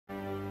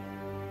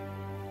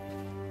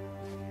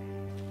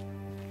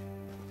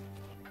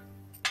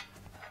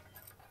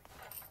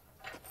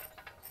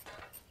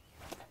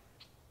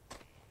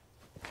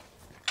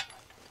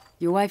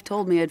Your wife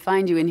told me I'd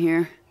find you in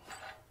here.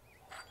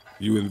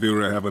 You and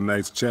Vera have a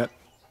nice chat?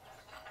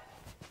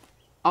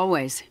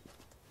 Always.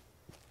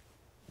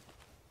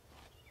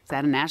 Is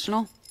that a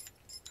national?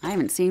 I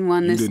haven't seen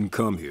one this... You didn't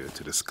come here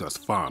to discuss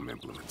farm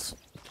implements.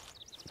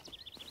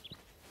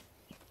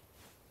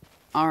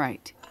 All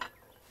right.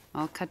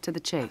 I'll cut to the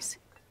chase.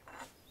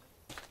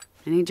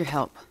 I need your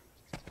help.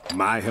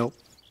 My help?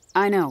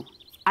 I know.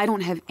 I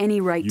don't have any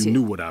right to... You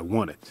knew what I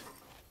wanted.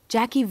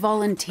 Jackie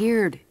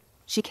volunteered.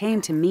 She came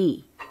to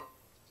me.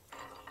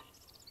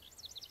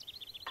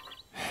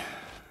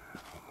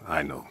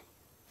 I know.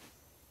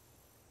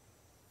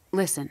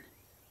 Listen.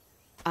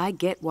 I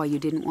get why you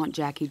didn't want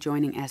Jackie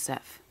joining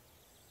SF.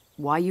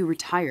 Why you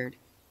retired.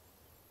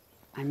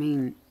 I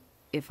mean,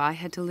 if I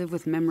had to live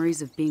with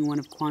memories of being one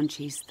of Quan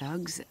Chi's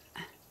thugs,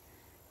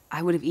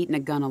 I would have eaten a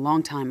gun a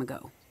long time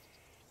ago.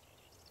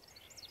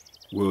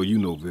 Well, you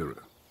know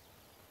Vera.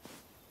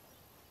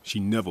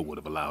 She never would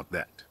have allowed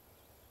that.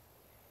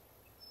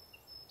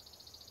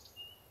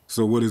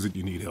 So what is it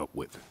you need help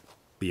with?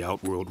 The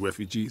Outworld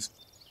refugees?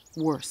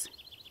 Worse.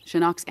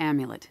 Shinnok's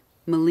amulet.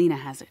 Melina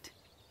has it.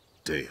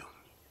 Damn.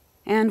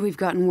 And we've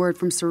gotten word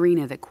from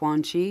Serena that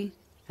Quan Chi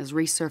has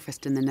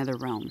resurfaced in the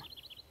Netherrealm.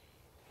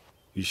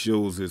 He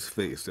shows his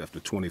face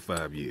after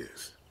 25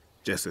 years,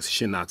 just as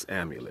Shinnok's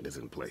amulet is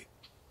in play.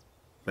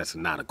 That's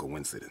not a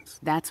coincidence.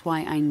 That's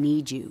why I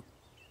need you.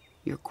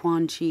 Your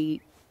Quan Chi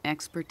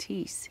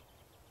expertise.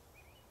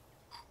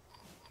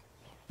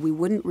 We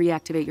wouldn't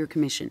reactivate your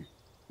commission.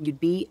 You'd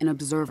be an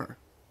observer.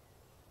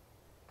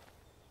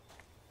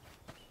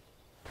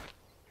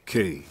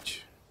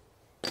 Cage.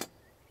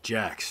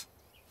 Jax.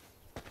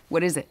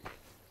 What is it?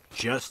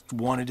 Just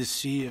wanted to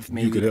see if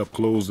maybe... You could help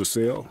close the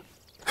sale?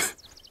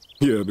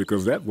 Yeah,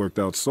 because that worked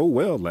out so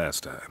well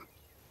last time.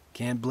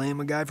 Can't blame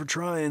a guy for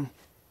trying.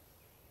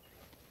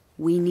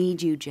 We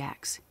need you,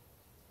 Jax.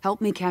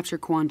 Help me capture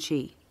Quan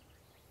Chi.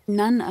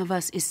 None of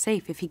us is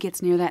safe if he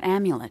gets near that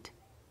amulet.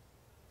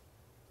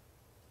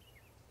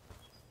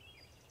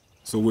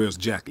 So where's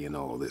Jackie in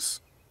all this?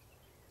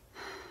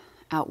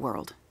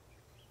 Outworld.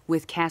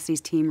 With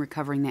Cassie's team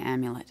recovering the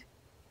amulet.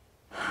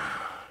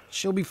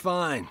 She'll be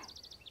fine.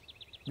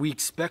 We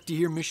expect to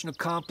hear mission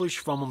accomplished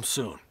from them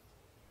soon.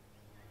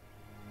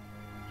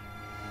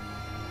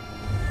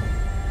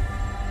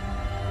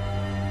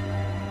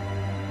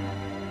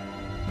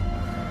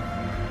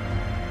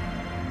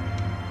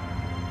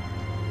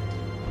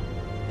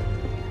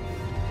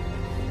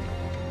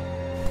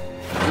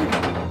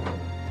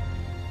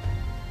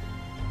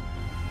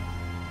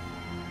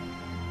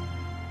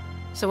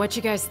 So what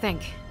you guys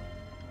think?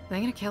 Are they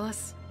gonna kill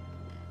us?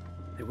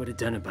 They would have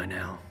done it by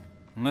now.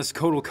 Unless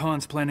Kotal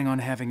Khan's planning on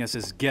having us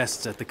as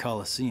guests at the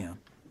Coliseum.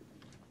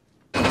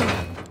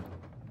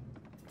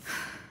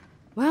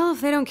 Well,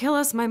 if they don't kill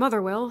us, my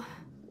mother will.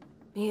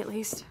 Me, at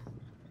least.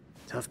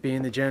 Tough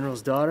being the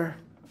General's daughter?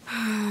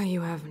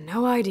 You have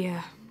no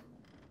idea.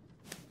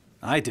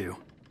 I do.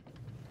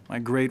 My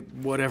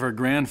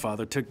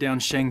great-whatever-grandfather took down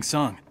Shang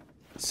Tsung.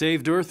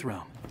 Saved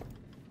Earthrealm.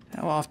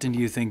 How often do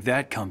you think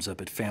that comes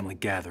up at family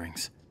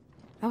gatherings?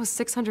 That was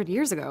 600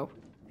 years ago.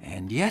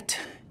 And yet,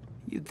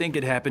 you'd think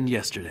it happened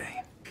yesterday.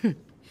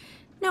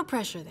 No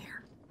pressure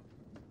there.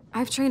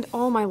 I've trained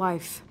all my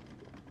life.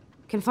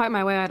 Can fight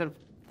my way out of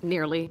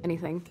nearly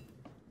anything.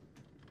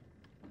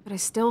 But I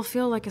still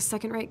feel like a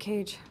second-rate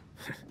Cage.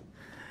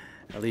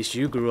 At least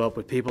you grew up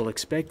with people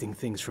expecting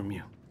things from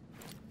you.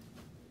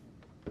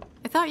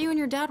 I thought you and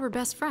your dad were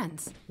best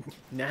friends.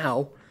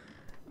 Now,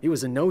 he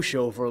was a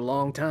no-show for a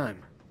long time.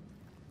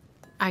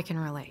 I can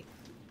relate.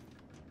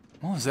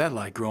 What was that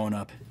like growing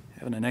up?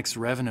 Having an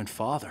ex-revenant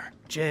father?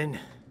 Jen.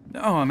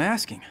 No, I'm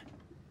asking.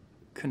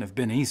 Couldn't have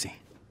been easy.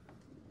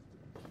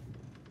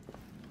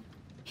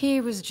 He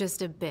was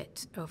just a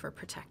bit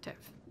overprotective.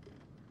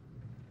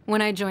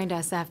 When I joined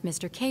SF,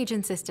 Mr. Cage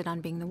insisted on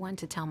being the one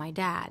to tell my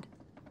dad.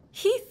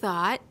 He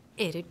thought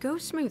it'd go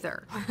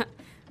smoother.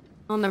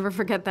 I'll never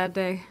forget that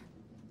day.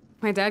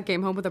 My dad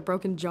came home with a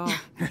broken jaw.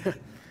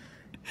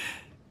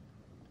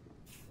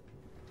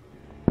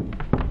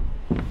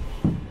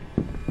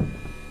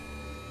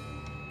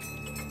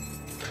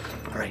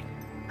 All right,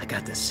 I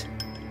got this.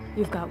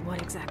 You've got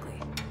what exactly?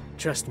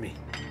 Trust me.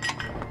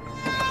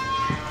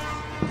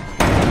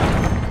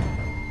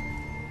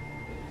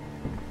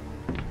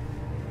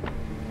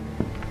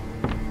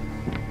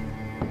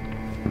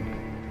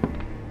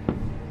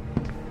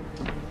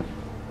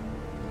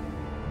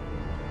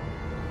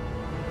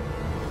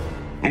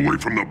 Away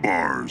from the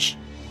bars.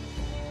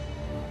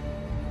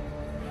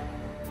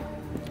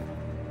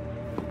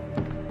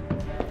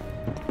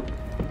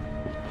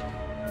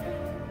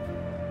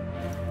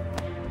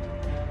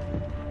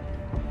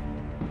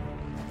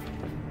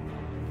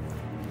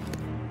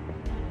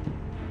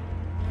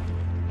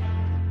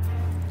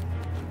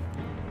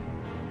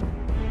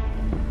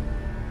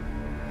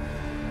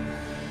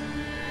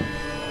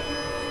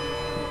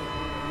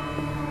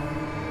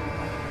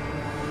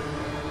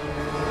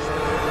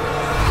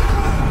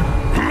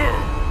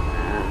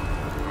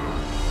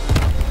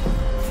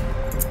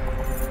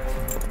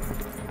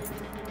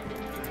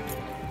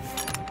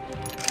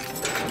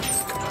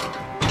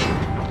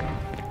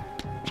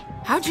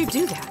 How'd you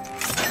do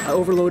that? I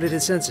overloaded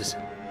his senses.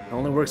 It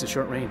only works at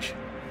short range.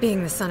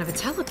 Being the son of a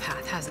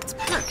telepath has its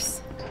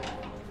perks.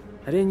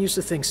 I didn't used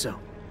to think so.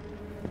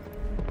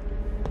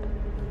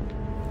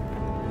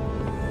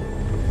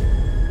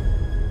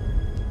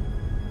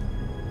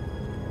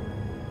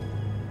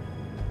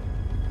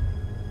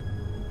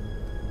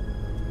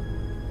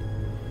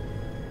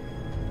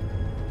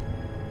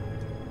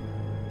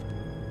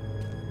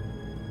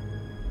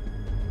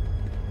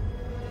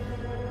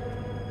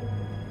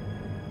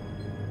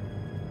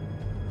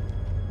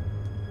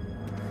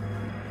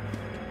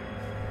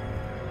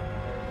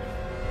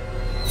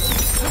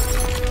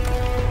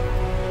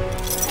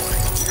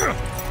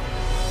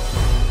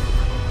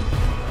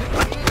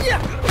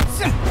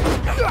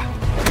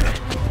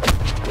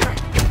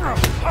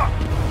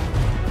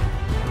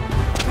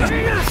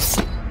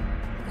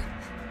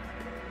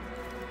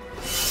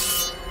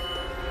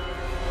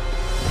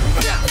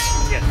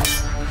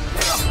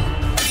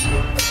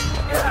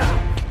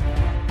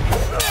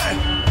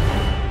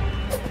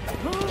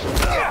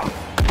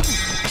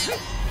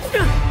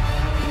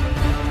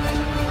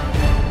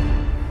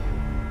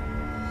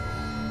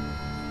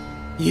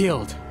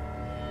 Yield.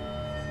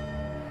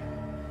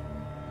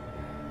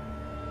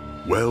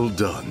 Well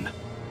done.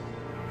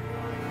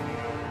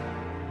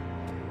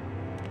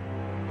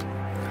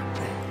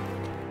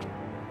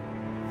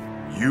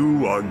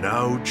 You are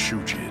now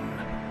Chujin.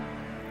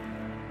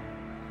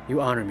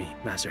 You honor me,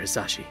 Master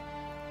Hisashi.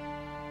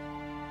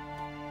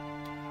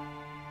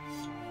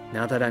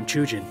 Now that I'm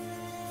Chujin,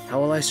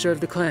 how will I serve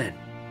the clan?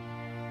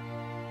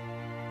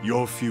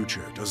 Your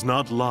future does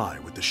not lie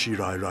with the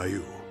Shirai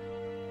Ryu.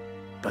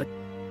 But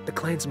the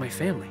clan's my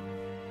family.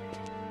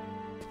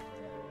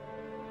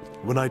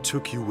 When I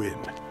took you in,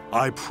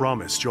 I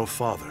promised your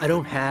father... I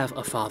don't have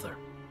a father.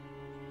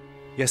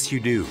 Yes, you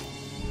do.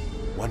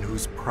 One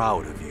who's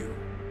proud of you.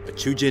 A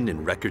Chujin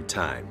in record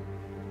time.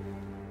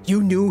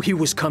 You knew he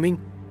was coming?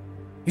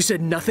 You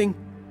said nothing?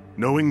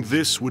 Knowing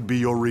this would be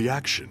your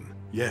reaction,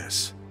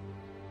 yes.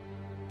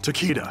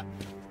 Takeda,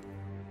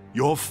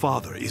 your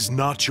father is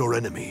not your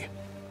enemy.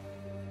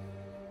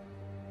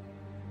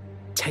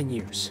 10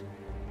 years.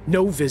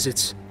 No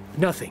visits.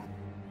 Nothing.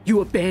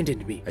 You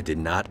abandoned me. I did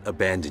not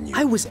abandon you.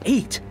 I was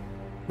 8.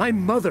 My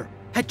mother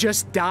had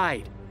just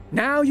died.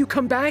 Now you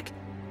come back?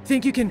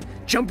 Think you can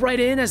jump right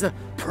in as a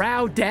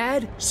proud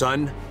dad?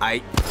 Son,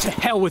 To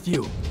hell with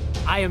you.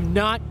 I am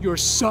not your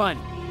son.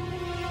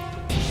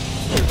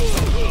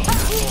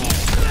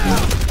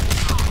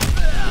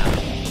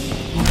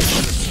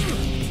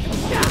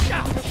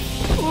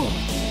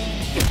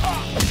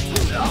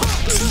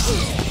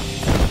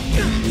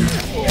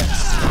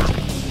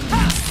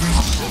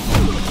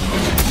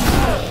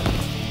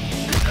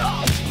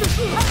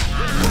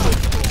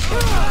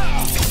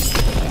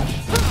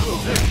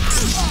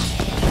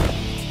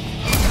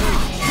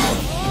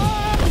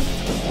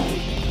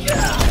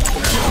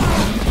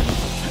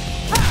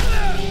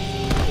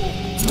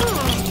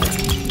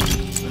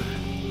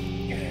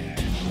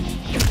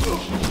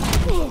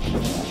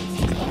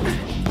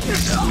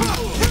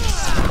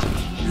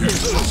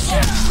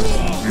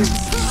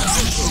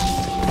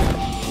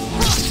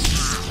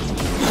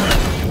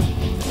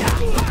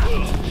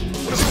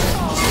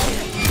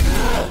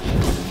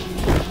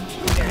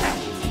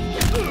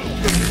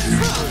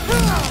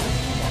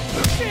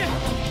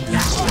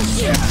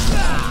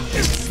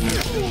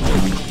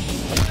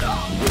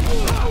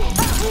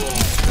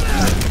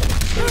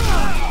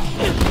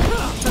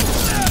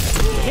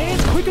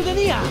 Hands quicker than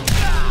the eye.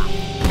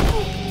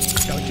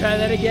 Don't try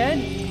that again.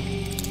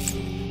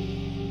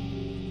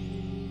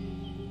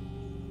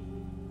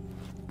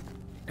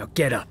 Now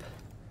get up.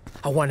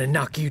 I want to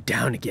knock you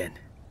down again.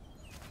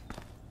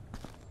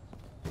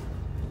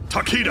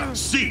 Takeda,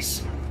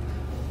 cease!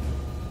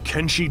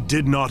 Kenshi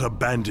did not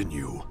abandon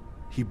you.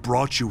 He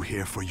brought you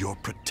here for your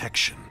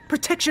protection.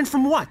 Protection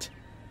from what?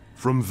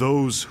 From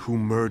those who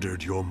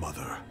murdered your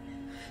mother.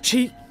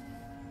 She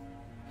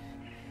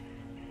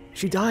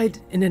died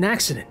in an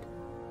accident.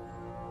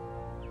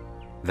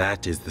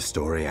 that is the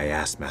story I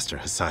asked Master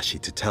Hisashi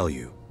to tell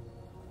you.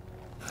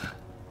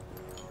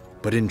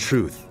 But in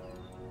truth,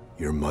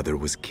 your mother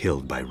was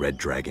killed by Red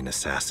Dragon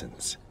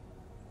assassins.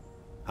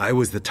 I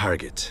was the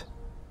target.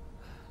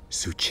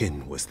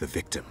 Suchin was the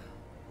victim.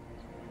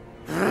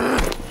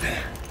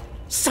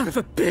 Son of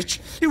a bitch!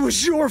 It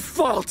was your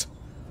fault!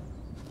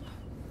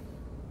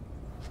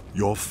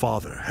 Your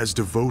father has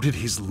devoted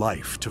his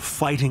life to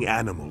fighting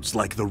animals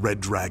like the Red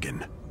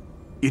Dragon.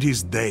 It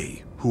is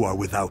they who are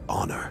without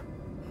honor.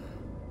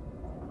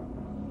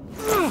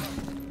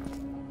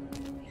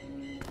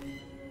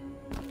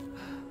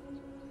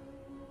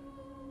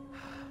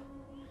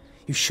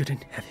 You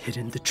shouldn't have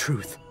hidden the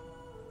truth.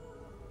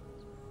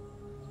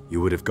 You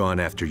would have gone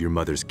after your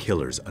mother's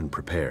killers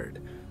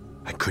unprepared.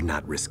 I could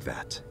not risk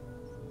that.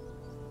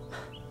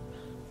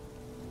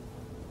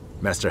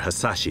 Master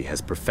Hisashi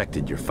has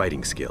perfected your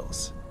fighting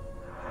skills.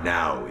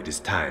 Now it is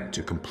time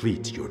to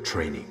complete your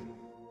training.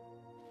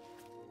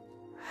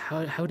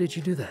 How did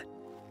you do that?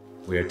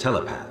 We are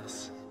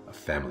telepaths, a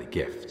family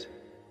gift.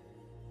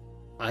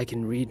 I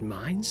can read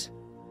minds?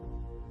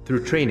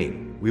 Through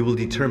training, we will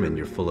determine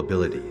your full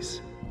abilities.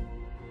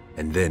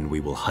 And then we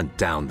will hunt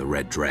down the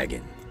Red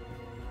Dragon.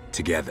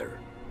 Together.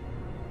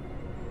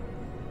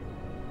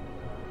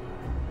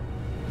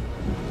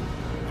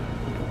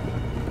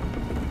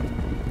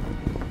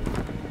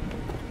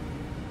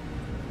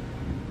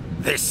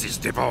 This is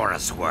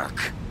Devora's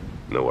work.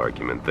 No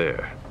argument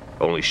there.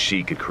 Only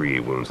she could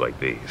create wounds like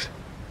these.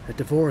 That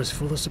Devora's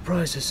full of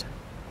surprises.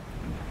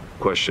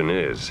 Question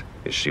is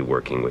she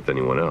working with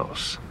anyone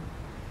else?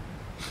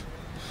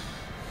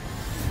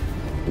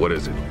 What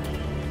is it?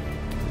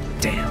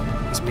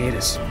 Damn, he's made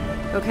us.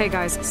 Okay,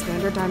 guys,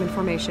 standard diamond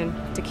formation.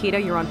 Takeda,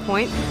 you're on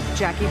point.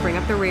 Jackie, bring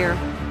up the rear.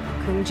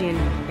 Kung Jin,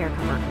 air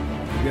cover.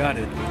 Got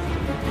it.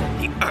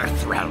 The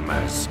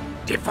Earthrealmers.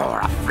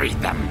 Devora freed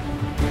them.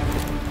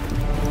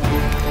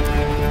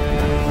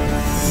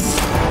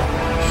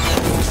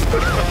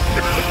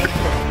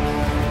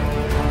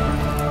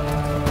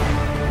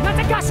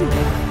 Natagasu!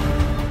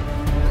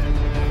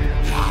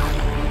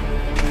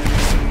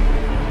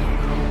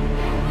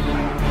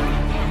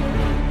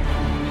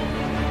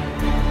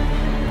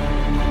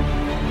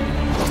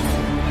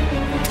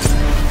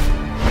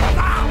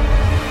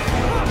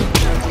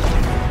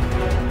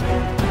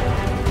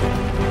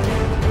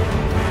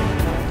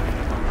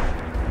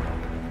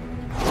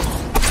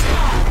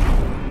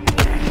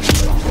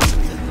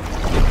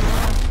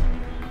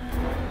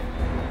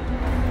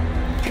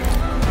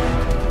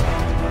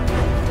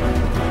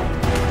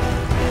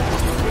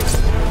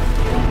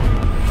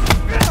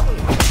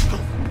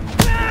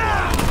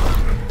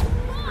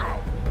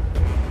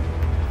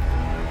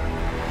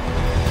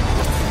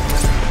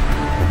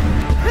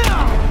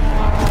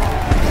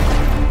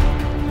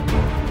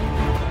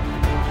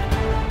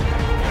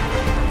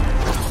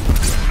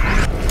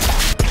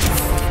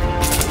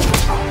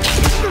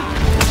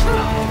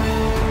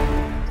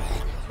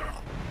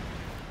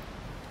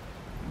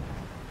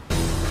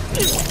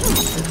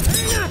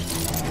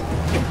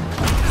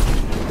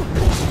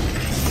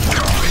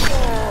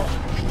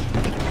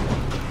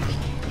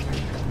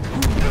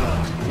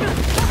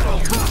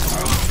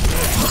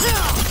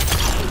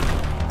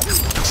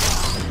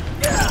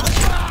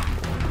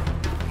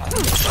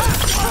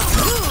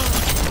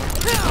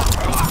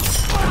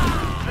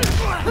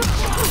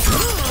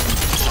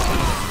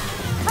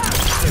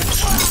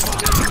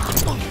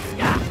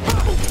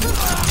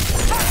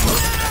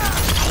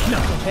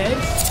 Knucklehead,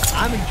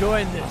 I'm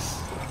enjoying this.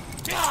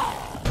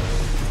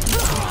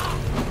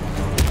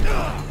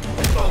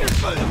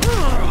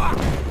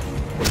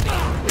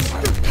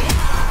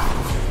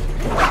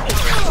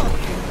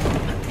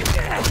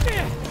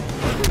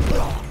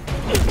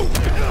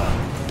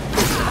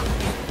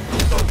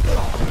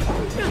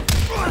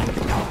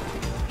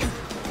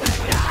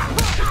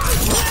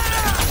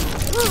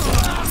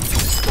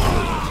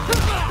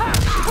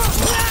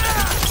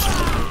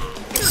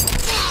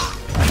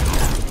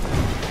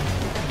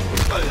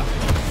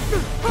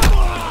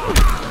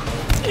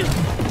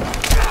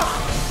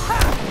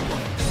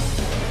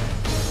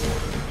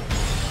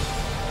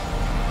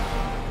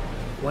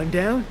 One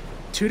down,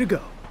 two to go.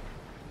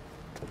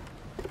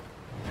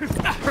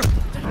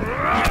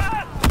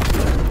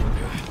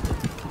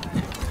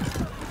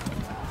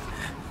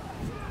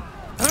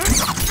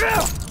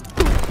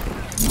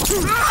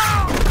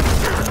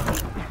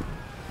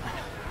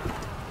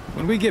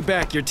 When we get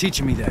back, you're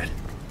teaching me that.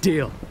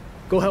 Deal.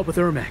 Go help with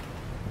Ermac.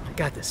 I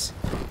got this.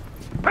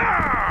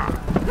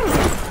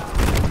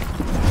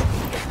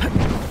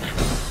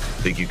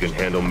 Think you can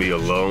handle me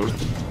alone?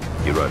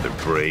 You're either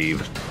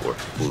brave or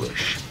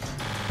foolish.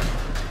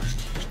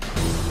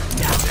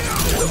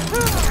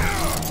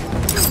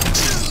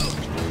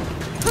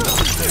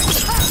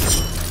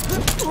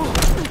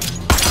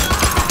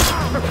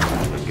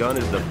 The gun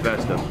is the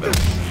best of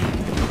best.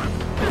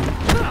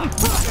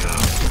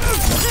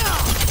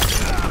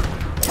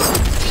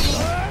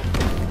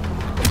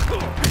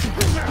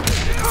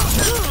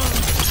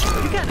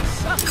 You gotta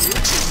suck.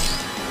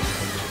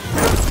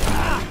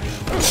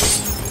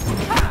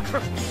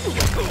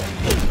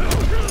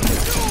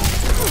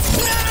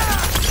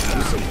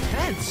 So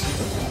tense.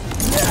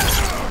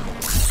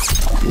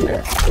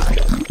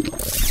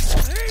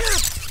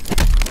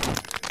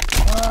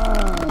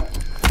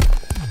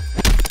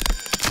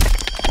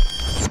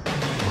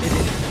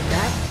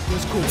 That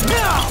was cool.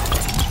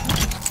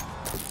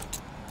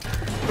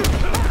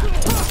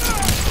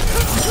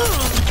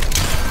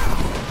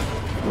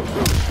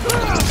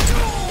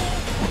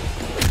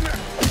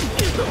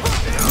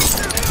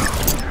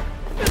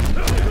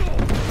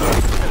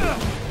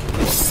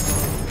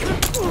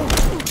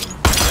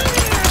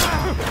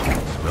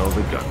 Smell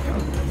the gun.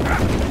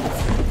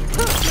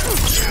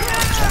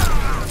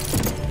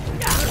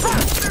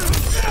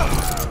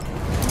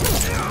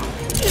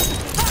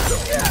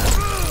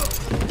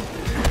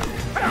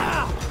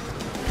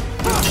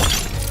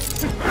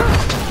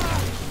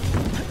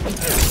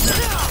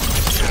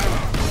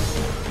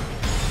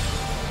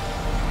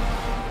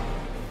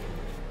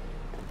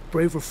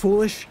 Brave or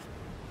foolish,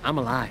 I'm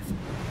alive.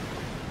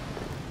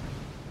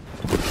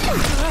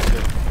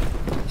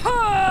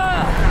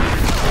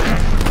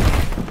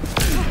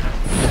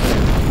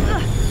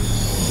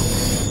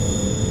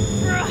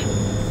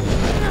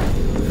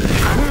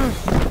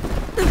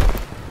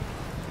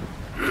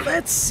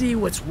 Let's see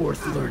what's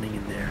worth learning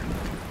in there.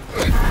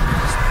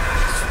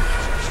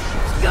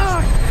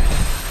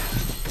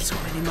 So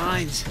many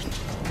minds.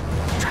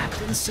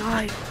 Trapped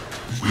inside.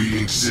 We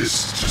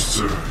exist to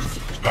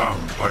serve,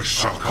 bound by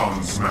Shao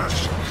Kahn's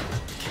magic.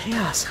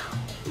 Chaos.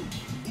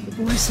 The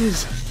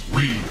voices.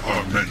 We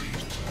are many.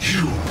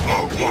 You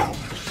are one.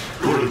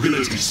 Your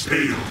abilities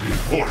pale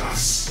before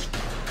us.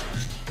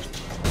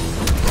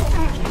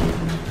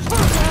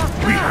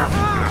 We have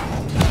you now.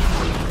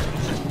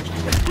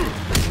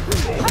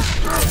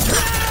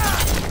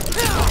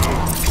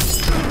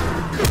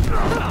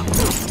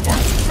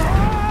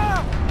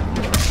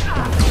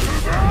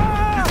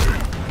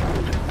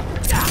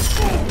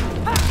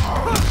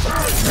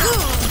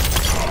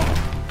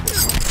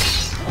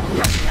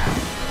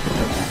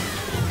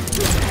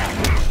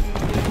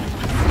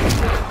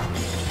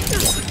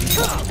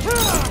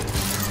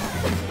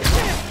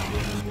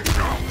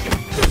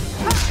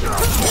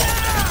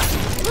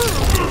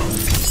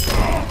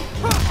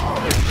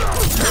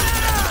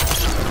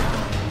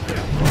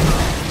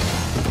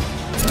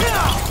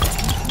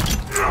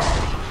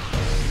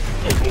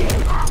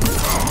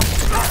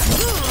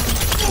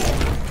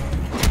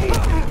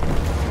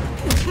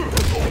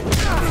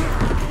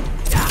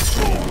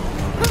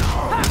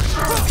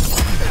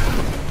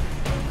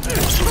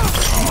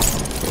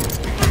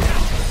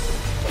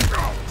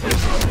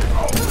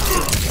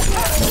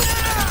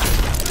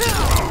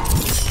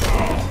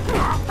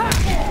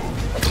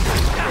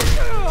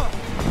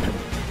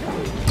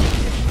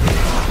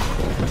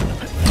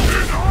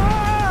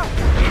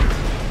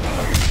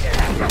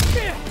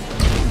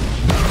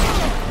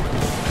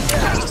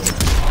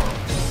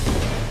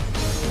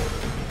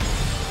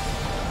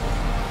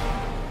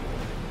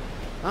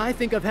 I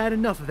think I've had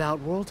enough of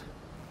Outworld.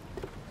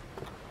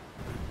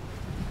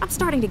 I'm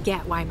starting to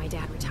get why my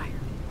dad retired.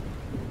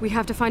 We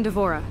have to find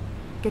Devora.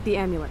 Get the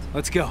amulet.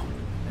 Let's go.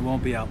 It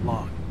won't be out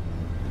long.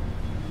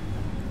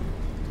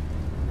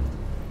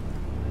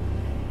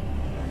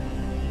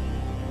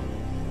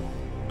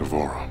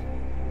 Devora.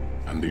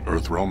 And the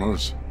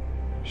Earthrealmers?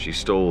 She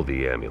stole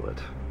the amulet,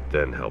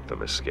 then helped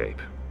them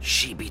escape.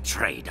 She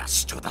betrayed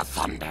us to the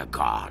Thunder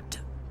God.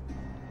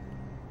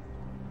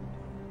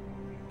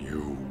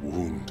 You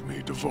wound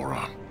me,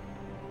 Devora.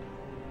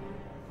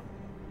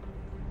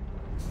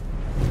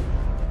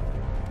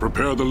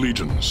 Prepare the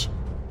legions.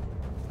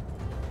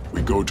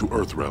 We go to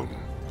Earthrealm.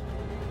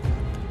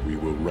 We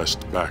will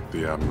wrest back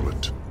the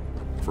amulet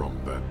from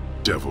that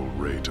devil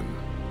Raiden.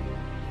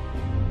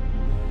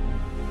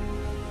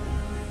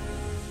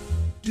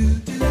 Do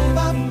do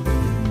bop,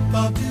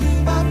 bop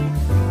do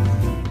bop.